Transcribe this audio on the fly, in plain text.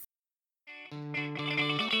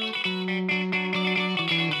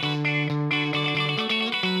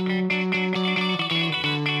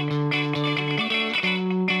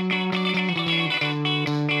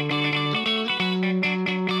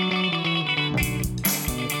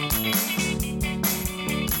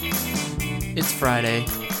It's Friday,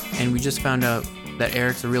 and we just found out that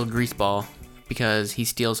Eric's a real greaseball because he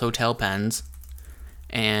steals hotel pens.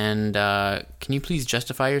 And can you please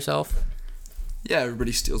justify yourself? Yeah,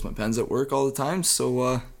 everybody steals my pens at work all the time,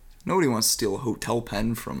 so nobody wants to steal a hotel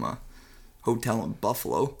pen from a hotel in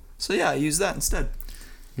Buffalo. So yeah, I use that instead.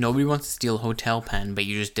 Nobody wants to steal a hotel pen, but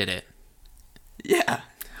you just did it. Yeah,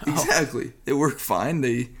 exactly. It worked fine.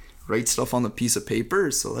 They write stuff on the piece of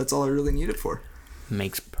paper, so that's all I really need it for.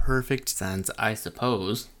 Makes perfect sense, I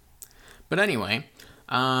suppose. But anyway,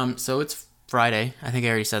 so it's Friday. I think I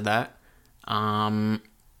already said that. And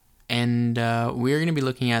we're going to be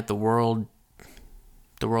looking at the World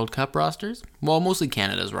Cup rosters. Well, mostly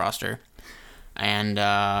Canada's roster. And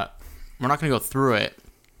we're not going to go through it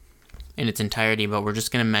in its entirety, but we're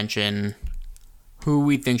just going to mention who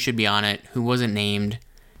we think should be on it, who wasn't named.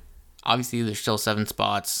 Obviously, there's still 7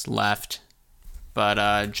 spots left.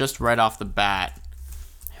 But just right off the bat,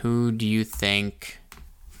 who do you think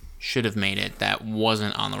should have made it that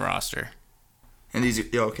wasn't on the roster? And these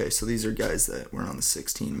are, so these are guys that weren't on the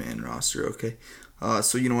 16-man roster, okay?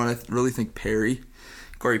 So you know what, I really think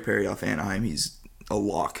Corey Perry off Anaheim, he's a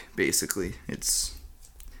lock, basically.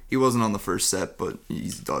 He wasn't on the first set, but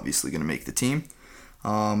he's obviously going to make the team.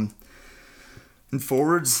 In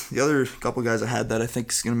forwards, the other couple guys I had that I think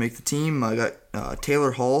is going to make the team, I got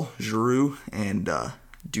Taylor Hall, Giroux, and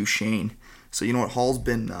Duchesne. So you know what, Hall's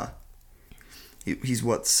been, he's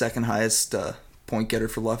what, second highest point getter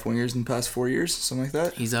for left wingers in the past 4 years, something like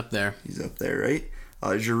that? He's up there. He's up there, right?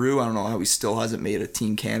 Giroux, I don't know how he still hasn't made a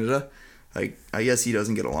Team Canada. I guess he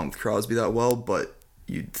doesn't get along with Crosby that well, but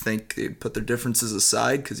you'd think they'd put their differences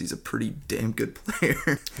aside because he's a pretty damn good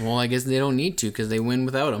player. Well, I guess they don't need to because they win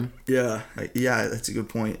without him. Yeah, that's a good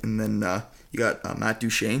point. And then you got Matt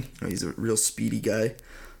Duchesne. He's a real speedy guy,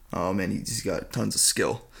 and he's got tons of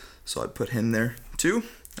skill. So I'd put him there too.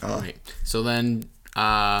 Right. So then,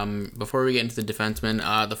 before we get into the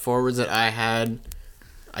defensemen, the forwards that I had,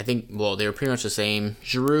 I think, well, they were pretty much the same.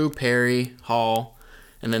 Giroux, Perry, Hall,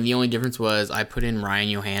 and then the only difference was I put in Ryan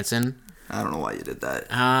Johansson. I don't know why you did that.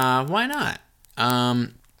 Why not?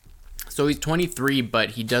 So he's 23,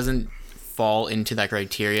 but he doesn't fall into that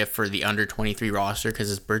criteria for the under 23 roster because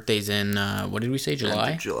his birthday's in, what did we say,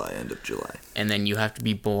 July? End of July. And then you have to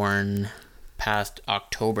be born past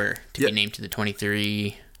October to be named to the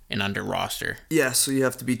 23 and under roster. Yeah, so you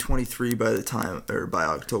have to be 23 by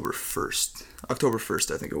October 1st. October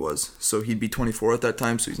 1st, I think it was. So he'd be 24 at that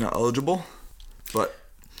time, so he's not eligible. But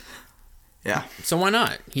yeah. So why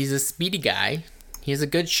not? He's a speedy guy. He has a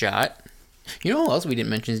good shot. You know who else we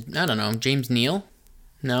didn't mention? I don't know. James Neal?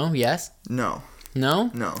 No? Yes? No.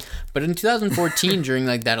 No? No. But in 2014, during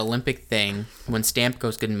like that Olympic thing, when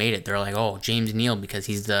Stamkos couldn't made it, they're like, oh, James Neal, because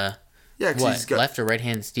he's the left or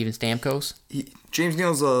right-handed Steven Stamkos? James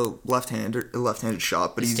Neal's a left-handed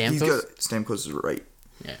shot, but he's got Stamkos is right.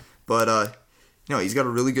 Yeah. But he's got a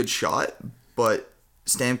really good shot, but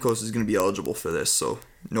Stamkos is going to be eligible for this, so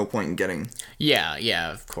no point in getting.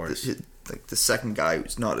 Yeah, of course. The second guy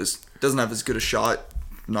who's doesn't have as good a shot,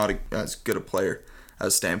 not as good a player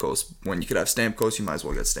as Stamkos. When you could have Stamkos, you might as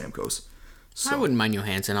well get Stamkos. So, I wouldn't mind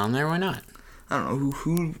Johansson on there. Why not? I don't know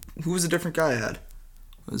who was a different guy I had.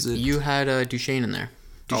 Was it? You had Duchesne in there.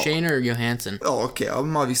 Duchesne or Johansson? Oh, okay.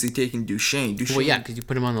 I'm obviously taking Duchesne. Well, yeah, because you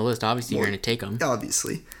put him on the list. Obviously, you're going to take him.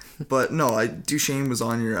 Obviously, but no, Duchesne was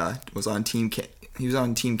on on Team. He was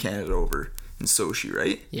on Team Canada over in Sochi,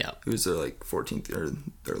 right? Yeah. He was their 14th or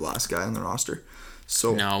their last guy on the roster.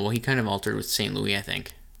 So no, well, he kind of altered with St. Louis, I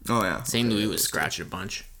think. Oh yeah. St. Louis was scratched a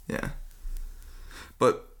bunch. Yeah.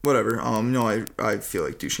 But whatever. I feel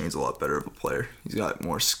like Duchesne's a lot better of a player. He's got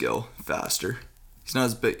more skill, faster. He's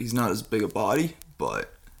not as big a body,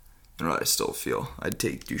 but I still feel I'd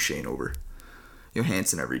take Duchesne over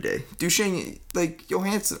Johansson every day. Duchesne,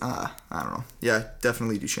 Johansson, I don't know. Yeah,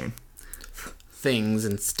 definitely Duchesne. Things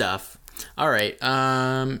and stuff. All right.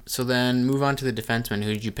 So then move on to the defenseman.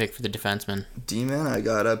 Who did you pick for the defenseman? D-man, I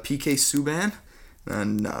got PK Subban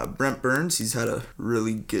and Brent Burns. He's had a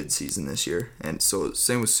really good season this year, and so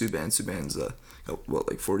same with Subban. Subban's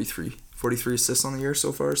 43 assists on the year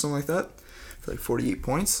so far, or something like that, for 48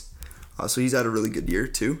 points. So he's had a really good year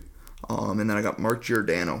too. And then I got Mark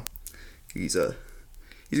Giordano. He's a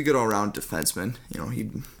good all-around defenseman.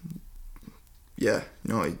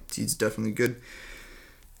 He's definitely good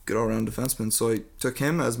all-around defenseman. So I took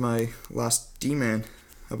him as my last D-man.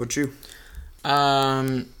 How about you?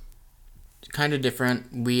 Kind of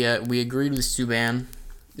different. We agreed with Subban.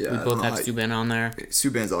 Yeah, we both have Subban on there.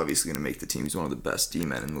 Subban's obviously going to make the team. He's one of the best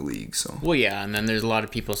D-men in the league. So. Well, yeah, and then there's a lot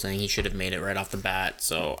of people saying he should have made it right off the bat.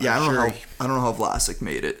 So yeah, I don't know how Vlasic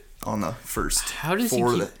made it on the first. How does he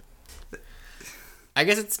keep? I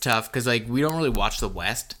guess it's tough because like we don't really watch the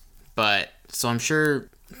West, but so I'm sure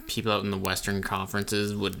people out in the Western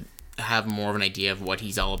conferences would have more of an idea of what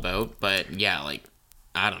he's all about. But yeah, like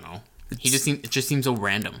I don't know. It just seems so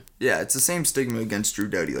random. Yeah, it's the same stigma against Drew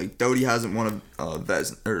Doughty. Like Doughty hasn't won a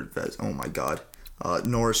Vez. Oh my God,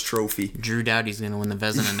 Norris Trophy. Drew Doughty's gonna win the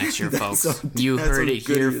Vezina next year, folks. how- You that's heard how it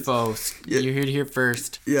good here, he is. folks. Yeah. You heard it here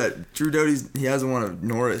first. Yeah, Drew Doughty's he hasn't won a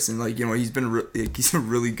Norris, and like he's been he's a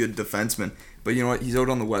really good defenseman. But you know what? He's out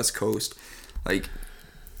on the West Coast. Like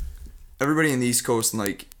everybody in the East Coast, and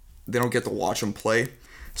like they don't get to watch him play.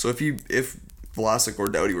 So if Vlasic or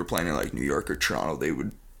Doughty were playing in like New York or Toronto, they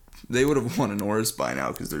would have won a Norris by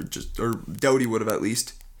now because or Doughty would have at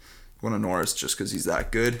least won a Norris just because he's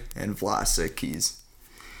that good, and Vlasic he's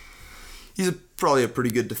probably a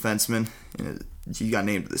pretty good defenseman, and he got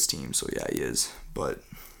named to this team, so yeah, he is. But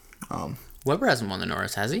Weber hasn't won the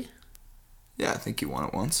Norris, has he? yeah, I think he won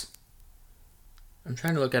it once. I'm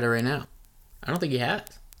trying to look at it right now. I don't think he has.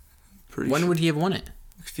 Pretty When sure. would he have won it?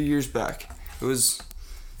 A few years back. It was.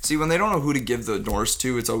 See, when they don't know who to give the Norris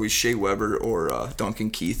to, it's always Shea Weber or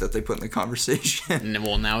Duncan Keith that they put in the conversation.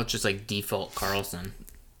 Well, now it's just like default Carlson.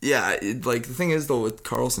 Yeah, like the thing is though with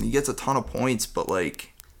Carlson, he gets a ton of points, but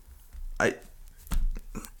like,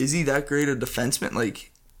 is he that great a defenseman?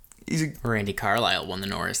 Like, he's a. Randy Carlisle won the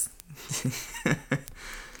Norris.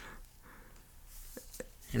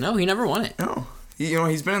 No, he never won it. No,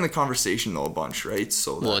 he's been in the conversation though a bunch, right?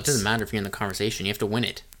 So Well, it doesn't matter if you're in the conversation. You have to win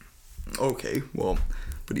it. Okay, well,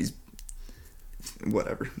 but he's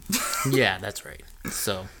whatever. Yeah, that's right.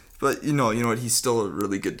 So, But you know what? He's still a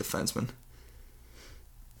really good defenseman.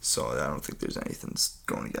 So I don't think there's anything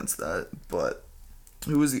going against that. But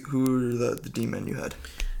who were the D-men you had?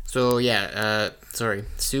 so yeah,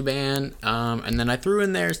 Subban, and then I threw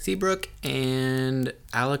in there Seabrook and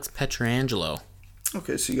Alex Petrangelo.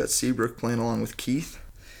 Okay, so you got Seabrook playing along with Keith.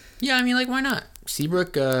 Yeah, I mean, like, why not?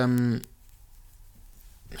 Seabrook,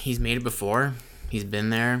 he's made it before. He's been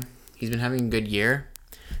there. He's been having a good year.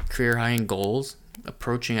 Career high in goals.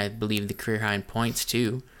 Approaching, I believe, the career high in points,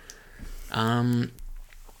 too. I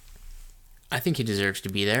think he deserves to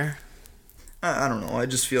be there. I don't know. I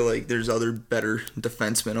just feel like there's other better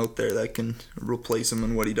defensemen out there that can replace him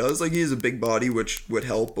in what he does. Like, he has a big body, which would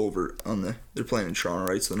help over on they're playing in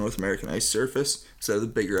Toronto, right? So the North American ice surface instead of the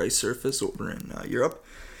bigger ice surface over in Europe.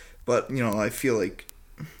 But, I feel like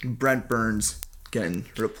Brent Burns can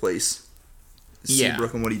replace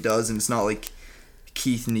Seabrook and what he does, and it's not like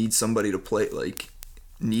Keith needs somebody to play, like,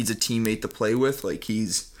 needs a teammate to play with. Like,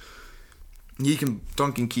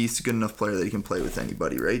 Duncan Keith's a good enough player that he can play with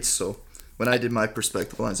anybody, right? So when I did my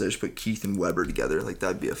perspective lines, I just put Keith and Weber together. Like,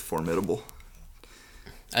 that'd be a formidable.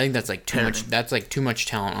 I think that's like too much. That's like too much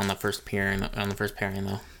talent on the first pairing.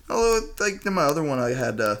 Though. Although, like in my other one, I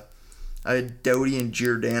had Doughty and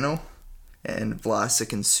Giordano, and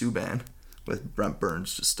Vlasic and Subban, with Brent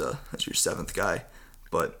Burns just as your seventh guy.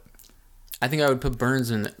 But I think I would put Burns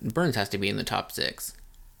in. Burns has to be in the top 6.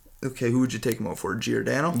 okay, who would you take him out for?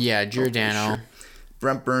 Giordano? Yeah, Giordano. Okay, sure.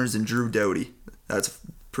 Brent Burns and Drew Doughty. That's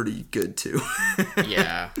pretty good too.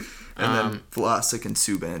 Yeah. And then Vlasic and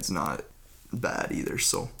Subban's not bad either.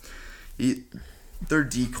 So their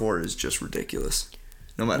decor is just ridiculous.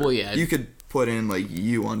 No matter. Well, yeah. You could put in like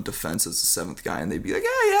you on defense as the seventh guy, and they'd be like,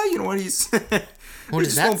 yeah, you know what? He's. What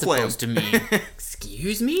is that supposed to mean?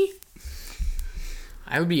 Excuse me?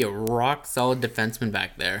 I would be a rock solid defenseman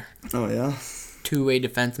back there. Oh yeah. 2-way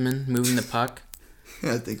defenseman, moving the puck.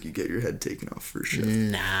 I think you get your head taken off for sure.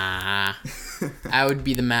 Nah. I would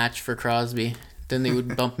be the match for Crosby. Then they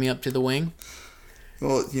would bump me up to the wing.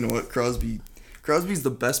 Well, you know what? Crosby's the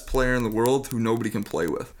best player in the world who nobody can play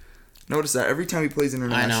with. Notice that every time he plays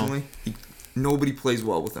internationally, nobody plays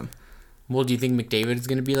well with him. Well, do you think McDavid is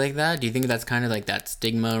going to be like that? Do you think that's kind of like that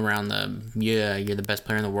stigma around you're the best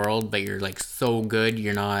player in the world, but you're like so good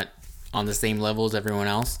you're not on the same level as everyone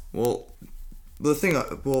else? Well, the thing,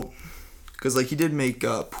 because like he did make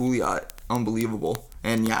Pouliot unbelievable,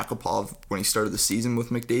 and Yakupov when he started the season with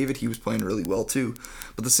McDavid, he was playing really well too.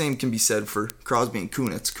 But the same can be said for Crosby and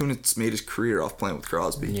Kunitz. Kunitz made his career off playing with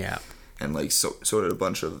Crosby. Yeah. And like so did a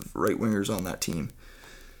bunch of right wingers on that team.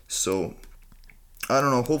 So I don't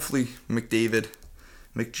know. Hopefully McDavid,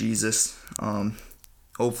 McJesus,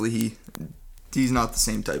 hopefully he's not the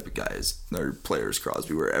same type of guy as their players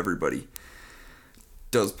Crosby, where everybody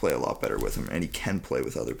does play a lot better with him, and he can play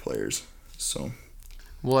with other players. So,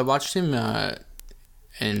 well, I watched him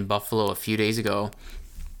in Buffalo a few days ago,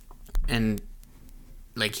 and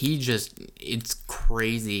like it's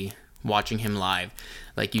crazy watching him live.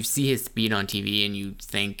 Like you see his speed on TV, and you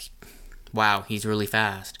think, wow, he's really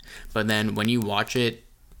fast. But then when you watch it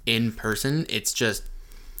in person, it's just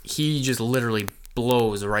he just literally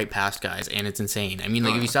blows right past guys, and it's insane. I mean,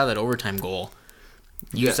 like if you saw that overtime goal,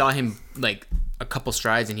 you saw him like a couple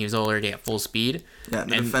strides, and he was already at full speed. Yeah,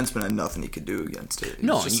 and the defenseman had nothing he could do against it.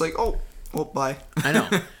 No, He's just like, oh, well, bye. I know.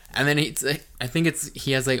 And then I think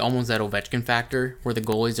he has like almost that Ovechkin factor where the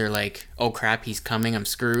goalies are like, oh crap, he's coming, I'm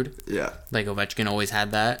screwed. Yeah. Like Ovechkin always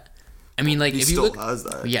had that. I mean, like He if you still look, has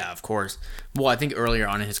that. yeah, of course. Well, I think earlier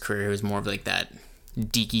on in his career, he was more of like that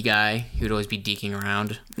deaky guy. He would always be deaking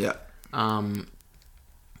around. Yeah.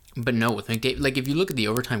 But no, with McDavid, like if you look at the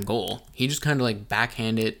overtime goal, he just kind of like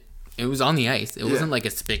backhanded. It was on the ice. It wasn't like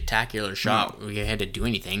a spectacular shot where he had to do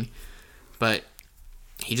anything, but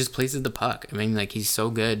he just places the puck. I mean, like he's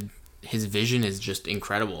so good. His vision is just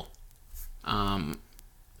incredible. I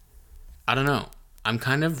don't know. I'm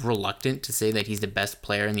kind of reluctant to say that he's the best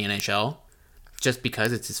player in the NHL, just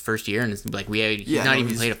because it's his first year and it's like he's not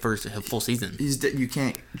even played a full season. You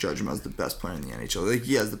can't judge him as the best player in the NHL. Like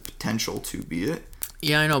he has the potential to be it.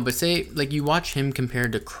 Yeah, I know, but say like you watch him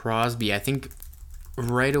compared to Crosby, I think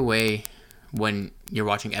right away when you're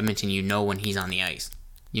watching Edmonton, you know when he's on the ice.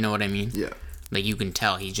 You know what I mean? Yeah. Like you can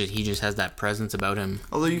tell he just has that presence about him.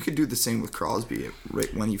 Although you could do the same with Crosby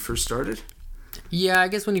right when he first started. Yeah, I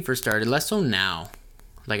guess when he first started, less so now.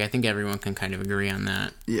 Like I think everyone can kind of agree on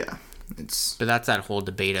that. Yeah, But that's that whole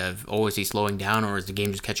debate of, oh, is he slowing down or is the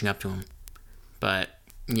game just catching up to him? But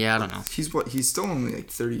yeah, I don't know. He's still only like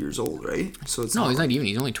 30 years old, right? So it's he's not even.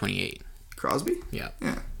 He's only 28. Crosby? Yeah.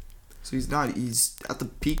 Yeah. So he's at the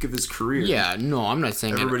peak of his career. Yeah, no, I'm not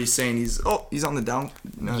saying everybody's saying he's on the down.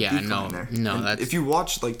 Decline there. That's... If you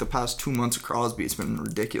watch like the past 2 months of Crosby, it's been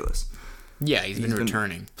ridiculous. Yeah, he's been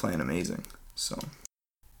returning, playing amazing. So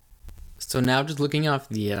now just looking off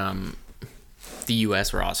the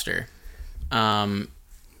U.S. roster, one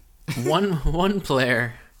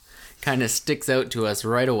player kind of sticks out to us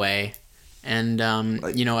right away. And,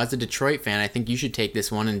 as a Detroit fan, I think you should take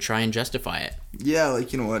this one and try and justify it. Yeah,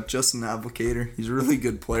 like, you know what, Justin Advocator, he's a really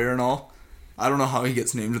good player and all. I don't know how he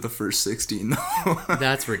gets named to the first 16, though.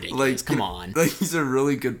 That's ridiculous. Come on. Like, he's a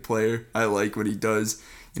really good player. I like what he does.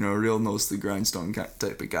 You know, a real nose to the grindstone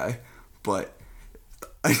type of guy. But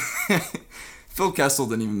Phil Kessel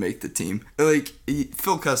didn't even make the team. Like,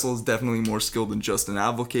 Phil Kessel is definitely more skilled than Justin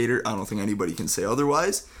Advocator. I don't think anybody can say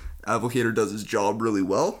otherwise. Advocator does his job really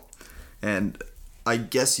well. And I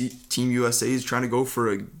guess Team USA is trying to go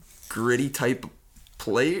for a gritty type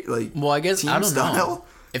play, like well, I guess team I don't style. know.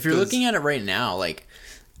 If you're looking at it right now, like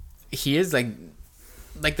he is like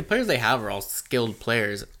the players they have are all skilled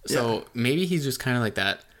players. So maybe he's just kind of like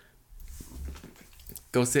that.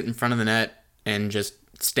 Go sit in front of the net and just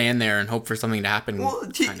stand there and hope for something to happen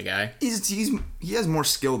kind of guy. He has more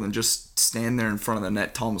skill than just stand there in front of the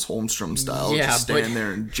net, Thomas Holmstrom style. Yeah, just stand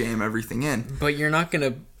there and jam everything in. But you're not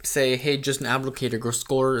gonna say, "Hey, Justin Advocator, go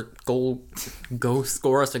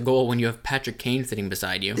score us a goal" when you have Patrick Kane sitting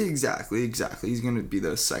beside you. Exactly. He's gonna be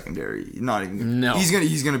the secondary. Not even. No.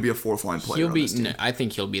 He's gonna be a fourth line player. I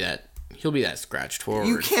think he'll be that. He'll be that scratched forward.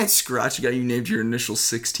 You can't scratch a guy you named your initial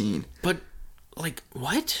 16. But. Like,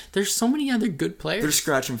 what? There's so many other good players. They're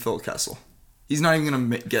scratching Phil Kessel. He's not even going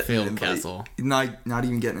to get Phil an invite. Kessel. He's not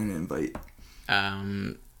even getting an invite.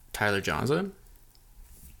 Tyler Johnson?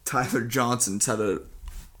 Tyler Johnson's had an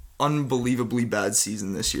unbelievably bad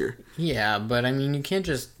season this year. Yeah, but I mean, you can't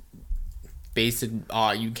just base it.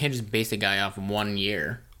 You can't just base a guy off of 1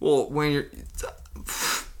 year. Well, when you're,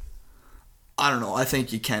 I don't know. I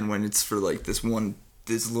think you can when it's for like this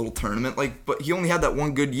little tournament. Like, but he only had that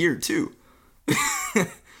one good year too.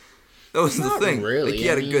 That was the thing. Really. Like, he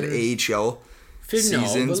had a good AHL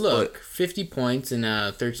seasons. But look, 50 points in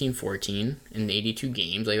 13-14 in 82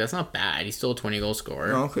 games. Like, that's not bad. He's still a 20-goal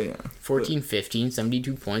scorer. Oh, okay, yeah. 14-15,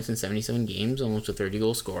 72 points in 77 games, almost a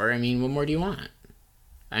 30-goal scorer. I mean, what more do you want?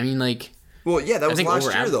 I mean, like... Well, yeah, that was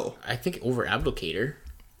last year, though. I think over Abdelkader.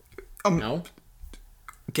 No?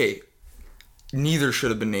 Okay. Neither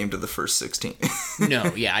should have been named to the first 16.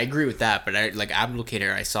 No, yeah, I agree with that. But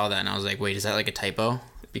Abdelkader, I saw that and I was like, wait, is that like a typo?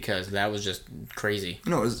 Because that was just crazy.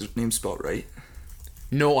 No, is his name spelled right?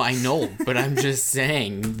 No, I know, but I'm just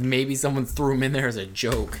saying maybe someone threw him in there as a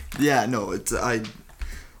joke. Yeah, no, you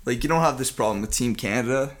don't have this problem with Team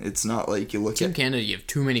Canada. It's not like you look Team Canada, you have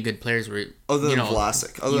too many good players. Other than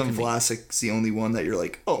Vlasic. Vlasic's the only one that you're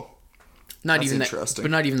like, oh, that's interesting.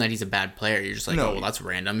 But not even that he's a bad player. You're just like, oh, well, that's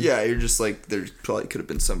random. Yeah, you're just like, there probably could have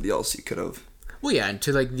been somebody else you could have. Well, yeah, and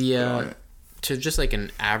to like to just like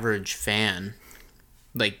an average fan,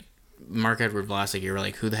 like Marc-Edouard Vlasic, you're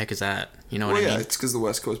like, who the heck is that? You know what I mean? Yeah, it's because the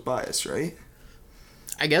West Coast bias, right?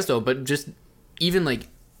 I guess so, but just even like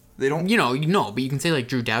They don't. But you can say like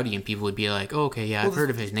Drew Doughty, and people would be like, oh, okay, yeah, I've heard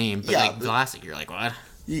of his name. But like Vlasic, you're like, what?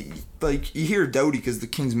 You hear Doughty because the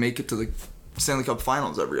Kings make it to the Stanley Cup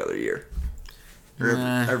Finals every other year. Or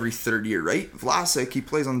every third year, right? Vlasic, he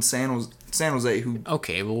plays on San Jose, who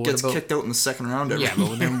gets kicked out in the second round every year. Yeah,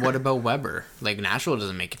 but then what about Weber? Like, Nashville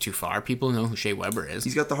doesn't make it too far. People know who Shea Weber is.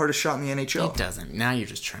 He's got the hardest shot in the NHL. He doesn't. Now you're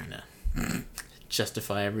just trying to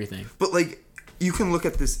justify everything. But, like, you can look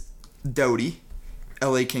at this Doughty.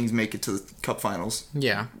 LA Kings make it to the Cup Finals.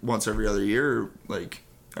 Yeah. Once every other year, or, like,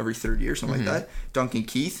 every third year, something like that. Duncan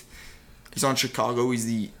Keith. He's on Chicago. He's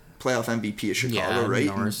the playoff MVP of Chicago, right?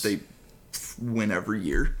 And they win every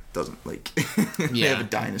year. Doesn't they have a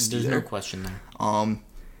dynasty. There's there. no question there.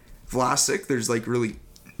 Vlasic, there's like really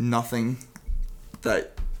nothing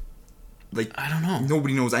that I don't know.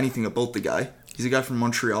 Nobody knows anything about the guy. He's a guy from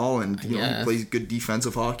Montreal and he plays good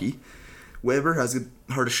defensive hockey. Weber has the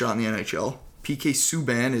hardest shot in the NHL. PK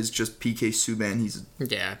Subban is just PK Subban. He's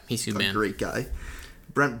Subban. A great guy.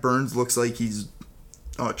 Brent Burns looks like he's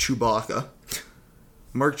Chewbacca.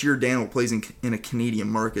 Mark Giordano plays in a Canadian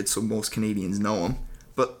market, so most Canadians know him.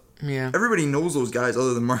 But everybody knows those guys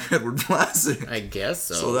other than Marc-Edouard Vlasic. I guess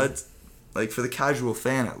so. So that's, like, for the casual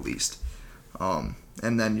fan at least. And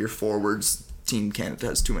then your forwards, Team Canada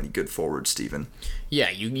has too many good forwards, Steven. Yeah,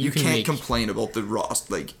 you can't complain about the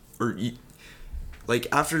roster.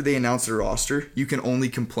 After they announced their roster, you can only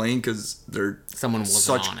complain because they're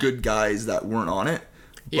such good guys that weren't on it.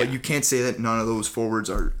 But you can't say that none of those forwards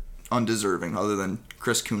are undeserving, other than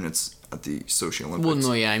Chris Kunitz at the Sochi Olympics. Well,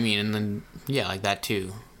 no, yeah, I mean, and then like that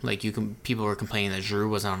too. Like people were complaining that Giroux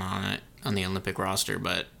wasn't on the Olympic roster,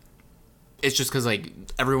 but it's just because like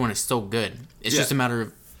everyone is so good. It's just a matter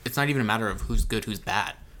of. It's not even a matter of who's good, who's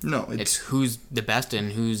bad. No, it's who's the best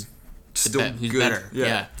and who's who's good. Better.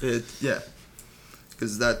 Yeah.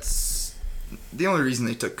 Because that's the only reason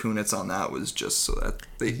they took Kunitz on that was just so that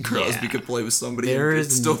Crosby could play with somebody.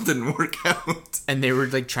 It still didn't work out. And they were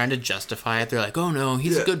like trying to justify it. They're like, "Oh no,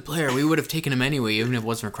 he's a good player. We would have taken him anyway, even if it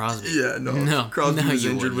wasn't for Crosby." Yeah, no. Crosby was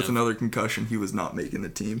injured with another concussion. He was not making the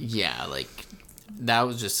team. Yeah, like that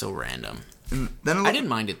was just so random. And then I didn't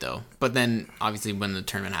mind it though, but then obviously when the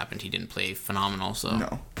tournament happened, he didn't play phenomenal. So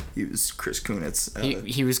no, he was Chris Kunitz.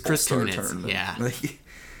 He was Chris Kunitz. Tournament. Yeah.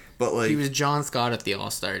 But like he was John Scott at the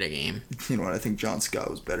All-Star game. You know what? I think John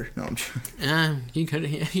Scott was better. No, I'm joking.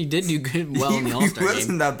 He did do good in the All-Star game. He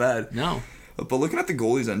wasn't that bad. No. But looking at the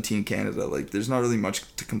goalies on Team Canada, like there's not really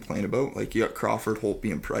much to complain about. Like you got Crawford,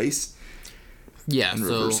 Holtby, and Price. Yeah. In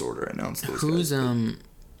reverse order, I announced those who's guys.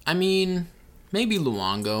 I mean, maybe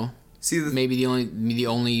Luongo. Maybe the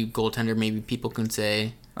only goaltender maybe people can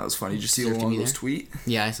say. That was funny. Did you see Luongo's tweet?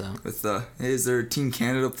 Yeah, I saw. With is there a Team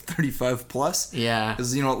Canada 35 plus? Yeah.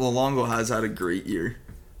 Because Luongo has had a great year.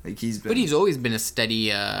 Like but he's always been a steady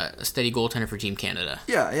goaltender for Team Canada.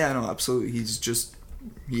 Yeah, no, absolutely. He's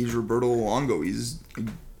Roberto Luongo. He's a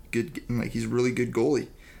good, he's a really good goalie.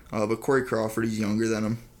 But Corey Crawford, he's younger than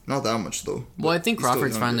him. Not that much though. Well, I think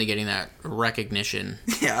Crawford's finally getting that recognition.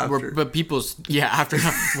 Yeah, after what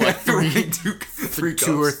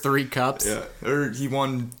two or three cups. Yeah, or he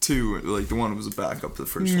won 2. Like the one was a backup to the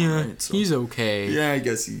first one. Right? So, he's okay. Yeah, I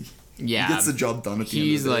guess he gets the job done. At the end of the day.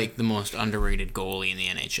 He's like the most underrated goalie in the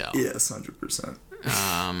NHL. Yes,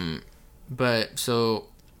 100%. But so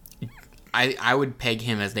I would peg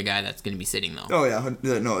him as the guy that's going to be sitting though. Oh yeah,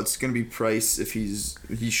 no, it's going to be Price if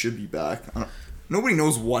he should be back. Nobody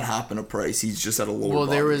knows what happened to Price. He's just at a lower. Well,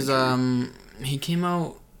 there was injury. He came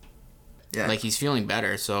out. Yeah. Like he's feeling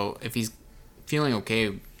better. So if he's feeling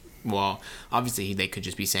okay, well, obviously they could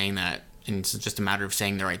just be saying that, and it's just a matter of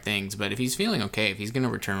saying the right things. But if he's feeling okay, if he's gonna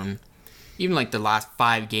return, even like the last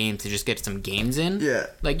 5 games to just get some games in. Yeah.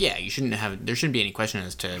 Like there shouldn't be any question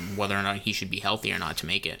as to whether or not he should be healthy or not to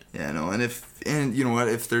make it. Yeah, no, and you know what?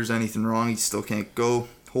 If there's anything wrong, he still can't go.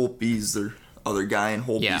 Holtby's their other guy, and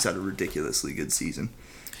Holtby's had a ridiculously good season.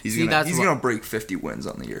 He's gonna break 50 wins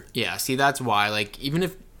on the year. Yeah, see, that's why. Like, even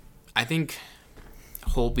if I think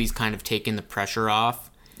Holtby's kind of taken the pressure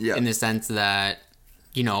off, in the sense that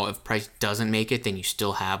if Price doesn't make it, then you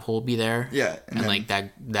still have Holtby there. Yeah, and like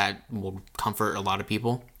that will comfort a lot of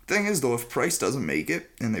people. Thing is, though, if Price doesn't make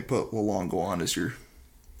it and they put Luongo on as your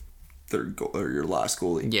third goal or your last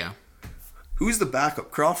goalie, who's the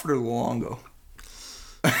backup, Crawford or Luongo?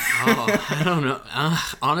 I don't know.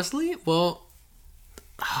 Honestly, well,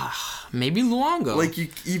 maybe Luongo. Like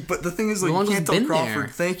but the thing is, like, you can't tell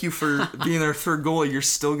Crawford, "Thank you for being our third goalie." You're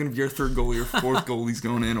still gonna be your third goalie. Your fourth goalie's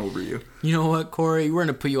going in over you. You know what, Corey? We're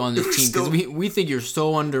gonna put you on this team because we think you're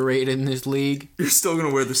so underrated in this league. You're still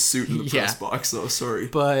gonna wear the suit in the press box, though. Sorry,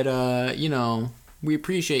 but we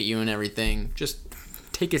appreciate you and everything. Just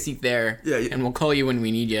take a seat there. Yeah, and we'll call you when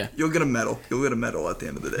we need you. You'll get a medal. You'll get a medal at the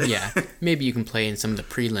end of the day. Yeah, maybe you can play in some of the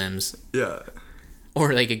prelims. Yeah.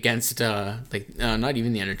 Or like against not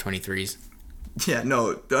even the under 23s. Yeah,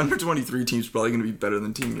 no, the under 23 team's probably gonna be better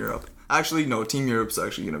than Team Europe. Actually, no, Team Europe's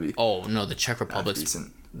actually gonna be. Oh no, the Czech Republic's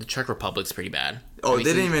decent. The Czech Republic's pretty bad. Oh, they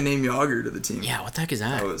didn't even name Yager to the team. Yeah, what the heck is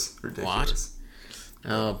that? That was ridiculous.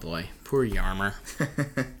 What? Oh boy, poor Yarmer.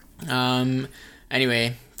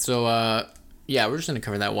 Anyway, so yeah, we're just gonna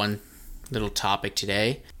cover that one little topic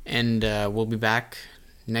today, and we'll be back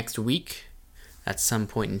next week at some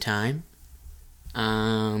point in time.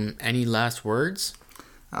 Any last words?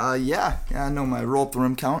 Yeah, no, my roll up the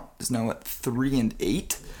rim count is now at 3 and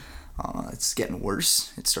 8. It's getting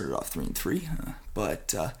worse. It started off 3 and 3,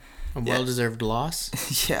 but A well-deserved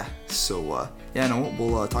loss. yeah. So no,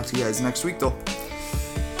 we'll talk to you guys next week though.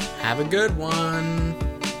 Have a good one.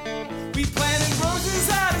 We planted roses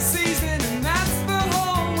out of season.